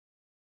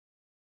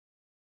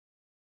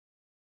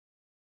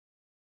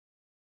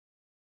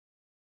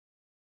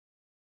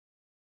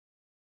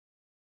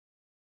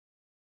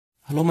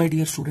Hello my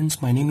dear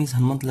students, my name is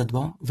Hanmant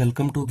Ladva.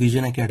 Welcome to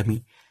Vision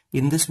Academy.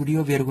 In this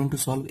video we are going to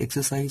solve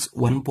exercise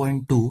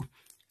 1.2.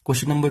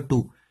 Question number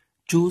 2.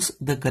 Choose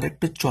the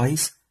correct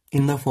choice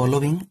in the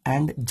following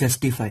and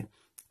justify.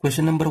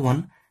 Question number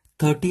 1.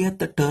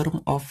 30th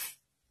term of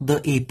the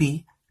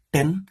AP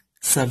 10,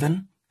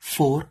 7,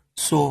 4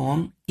 so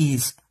on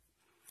is.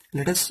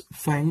 Let us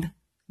find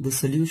the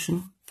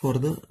solution for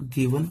the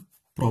given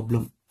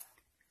problem.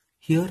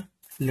 Here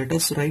let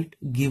us write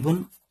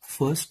given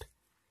first.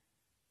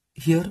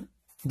 Here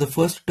the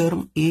first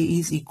term a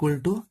is equal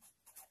to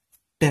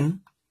 10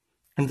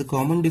 and the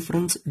common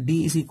difference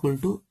d is equal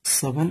to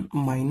 7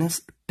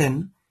 minus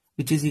 10,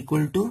 which is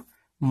equal to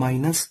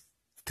minus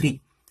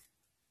 3,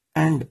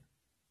 and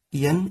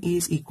n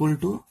is equal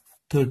to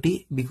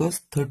 30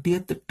 because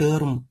 30th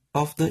term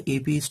of the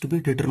AP is to be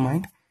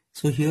determined.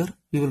 So here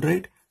we will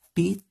write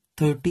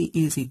T30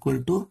 is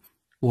equal to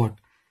what?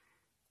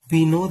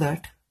 We know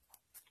that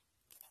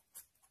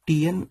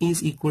Tn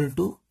is equal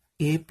to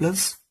a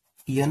plus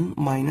n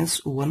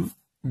minus 1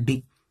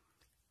 d.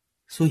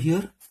 So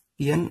here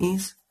n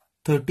is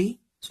 30.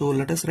 So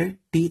let us write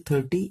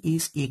T30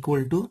 is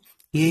equal to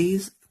a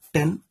is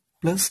 10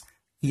 plus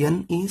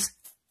n is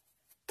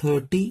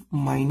 30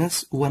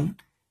 minus 1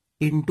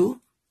 into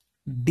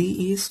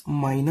d is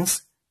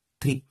minus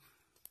 3.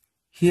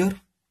 Here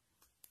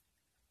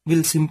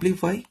we'll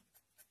simplify.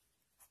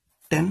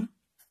 10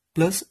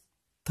 plus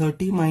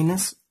 30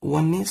 minus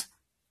 1 is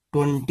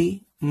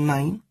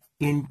 29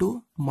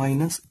 into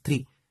minus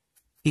 3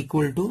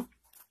 equal to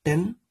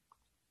 10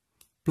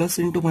 plus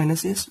into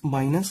minus is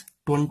minus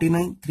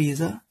 29, 3 is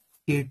a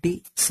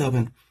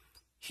 87.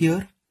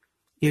 Here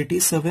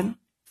 87,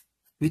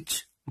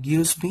 which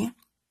gives me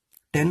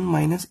 10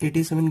 minus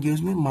 87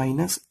 gives me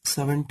minus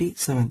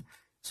 77.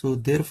 So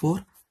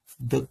therefore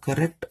the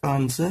correct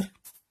answer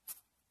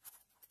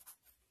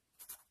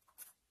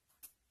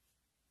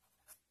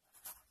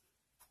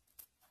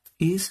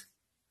is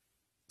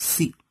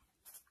C.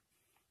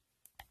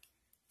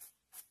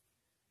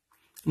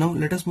 Now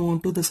let us move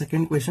on to the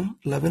second question.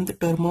 11th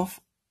term of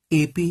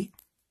AP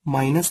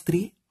minus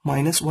 3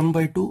 minus 1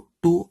 by 2,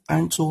 2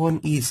 and so on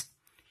is.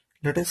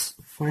 Let us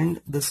find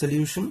the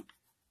solution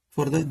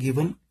for the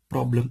given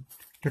problem.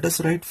 Let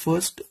us write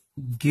first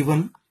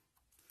given.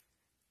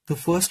 The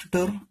first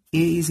term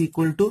a is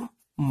equal to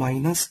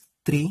minus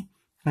 3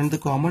 and the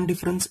common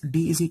difference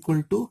d is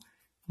equal to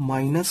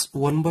minus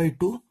 1 by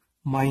 2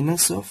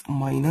 minus of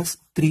minus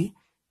 3,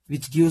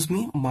 which gives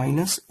me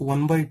minus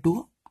 1 by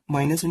 2.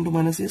 Minus into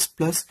minus is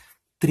plus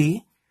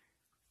 3.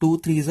 2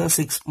 3s are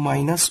 6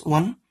 minus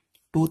 1.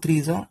 2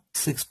 3s are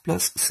 6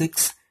 plus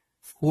 6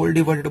 whole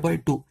divided by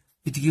 2,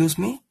 which gives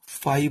me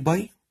 5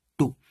 by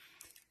 2.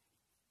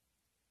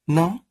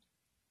 Now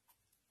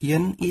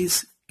n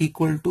is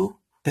equal to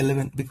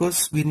 11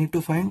 because we need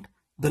to find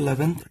the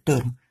 11th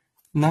term.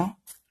 Now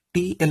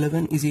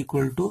T11 is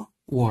equal to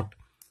what?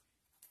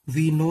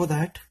 We know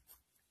that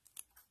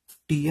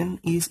Tn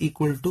is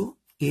equal to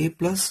a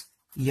plus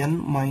n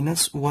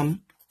minus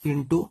 1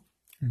 into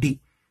d.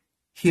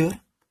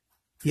 Here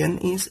n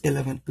is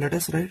 11. Let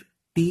us write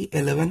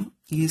T11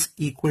 is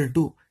equal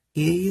to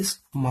a is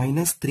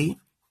minus 3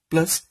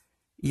 plus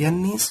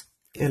n is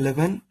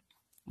 11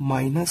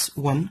 minus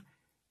 1.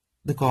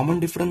 The common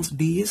difference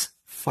d is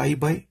 5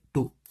 by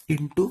 2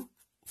 into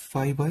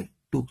 5 by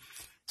 2.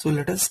 So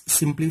let us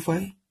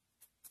simplify.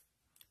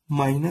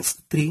 Minus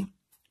 3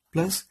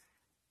 plus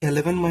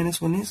 11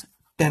 minus 1 is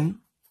 10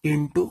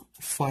 into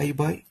 5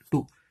 by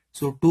 2.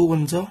 So 2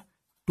 ones are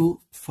 2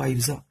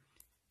 5s are.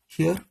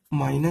 Here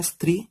minus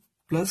 3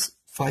 plus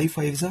 5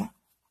 5s are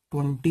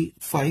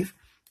 25,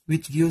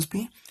 which gives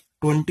me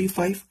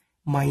 25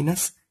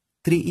 minus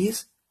 3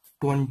 is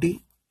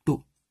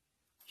 22.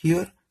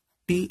 Here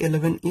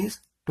T11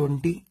 is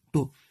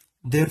 22.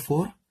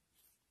 Therefore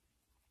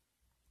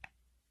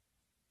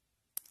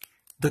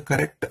the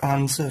correct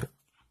answer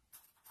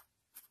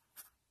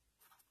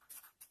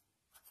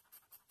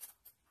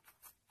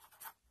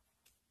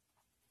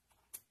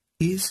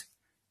is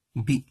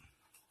B.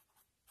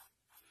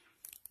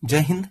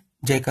 Jai Hind,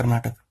 Jai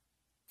Karnataka.